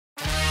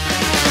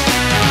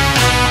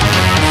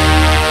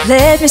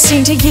Let me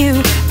sing to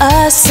you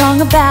a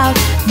song about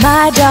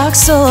my dog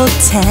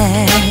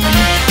Sultan.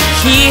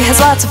 He has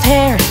lots of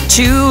hair,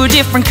 2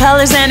 different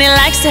colors, and he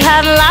likes to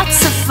have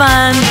lots of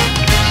fun.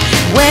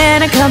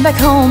 When I come back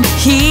home,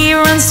 he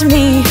runs to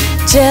me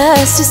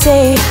just to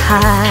say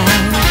hi.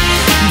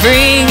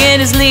 Bringing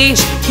his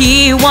leash,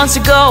 he wants to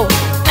go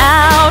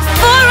out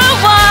for a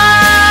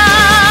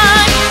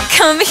walk.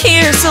 Come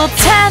here,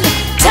 Sultan,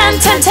 tan,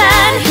 tan,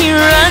 tan. He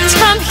runs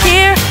from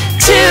here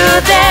to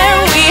there.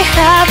 We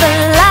have a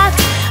lot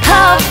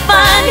of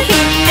fun.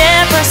 He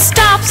never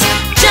stops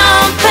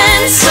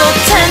jumping.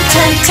 Sultan,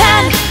 tan,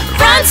 tan,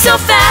 runs so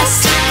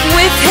fast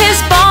with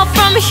his ball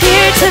from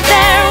here to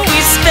there. We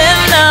spend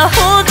the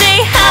whole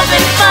day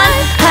having fun.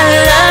 I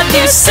love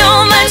you so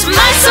much,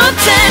 my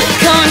Sultan.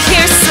 Come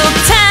here,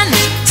 Sultan,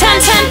 tan,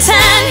 tan,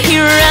 tan. He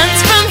runs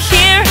from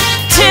here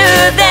to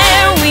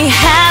there. We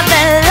have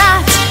a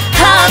lot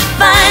of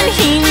fun.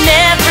 He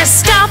never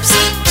stops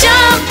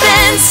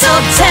jumping.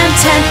 Sultan,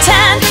 tan,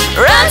 tan,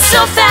 runs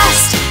so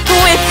fast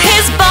with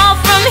his ball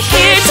from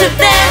here to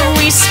there.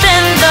 We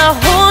spend the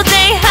whole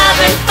day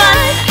having fun.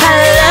 I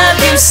love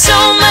you so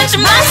much,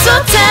 my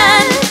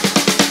Sultan.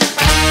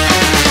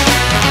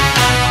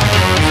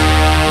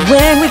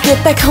 When we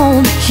get back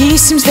home, he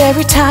seems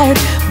very tired,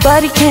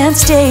 but he can't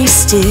stay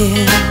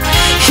still.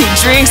 He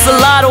drinks a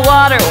lot of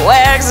water,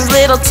 wags his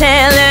little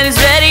tail, and he's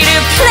ready to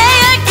play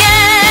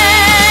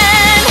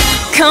again.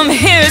 Come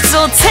here,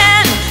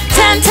 Sultan,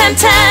 tan, tan,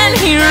 tan.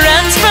 He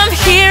runs from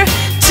here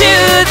to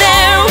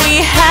there.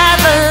 We have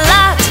a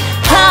lot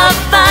of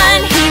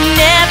fun. He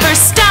never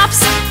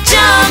stops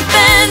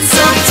jumping.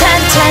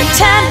 Sultan, tan,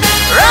 tan,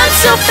 runs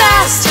so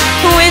fast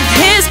with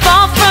his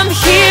ball from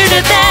here to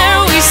there.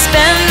 We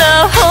spend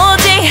the whole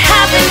day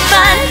having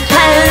fun.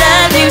 I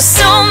love you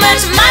so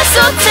much, my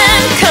Sultan.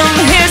 Come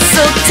here,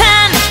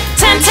 Sultan,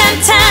 tan, tan,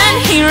 tan.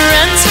 He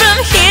runs from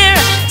here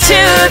to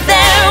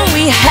there.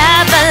 We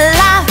have a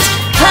lot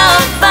of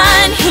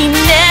fun. He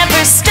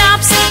never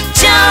stops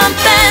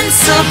jumping.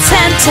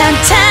 Sultan, tan,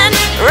 tan,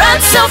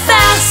 runs so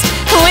fast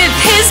with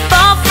his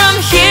ball from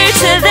here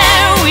to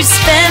there. We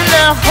spend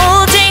the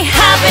whole day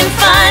having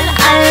fun.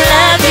 I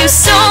love you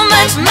so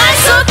much, my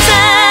Sultan.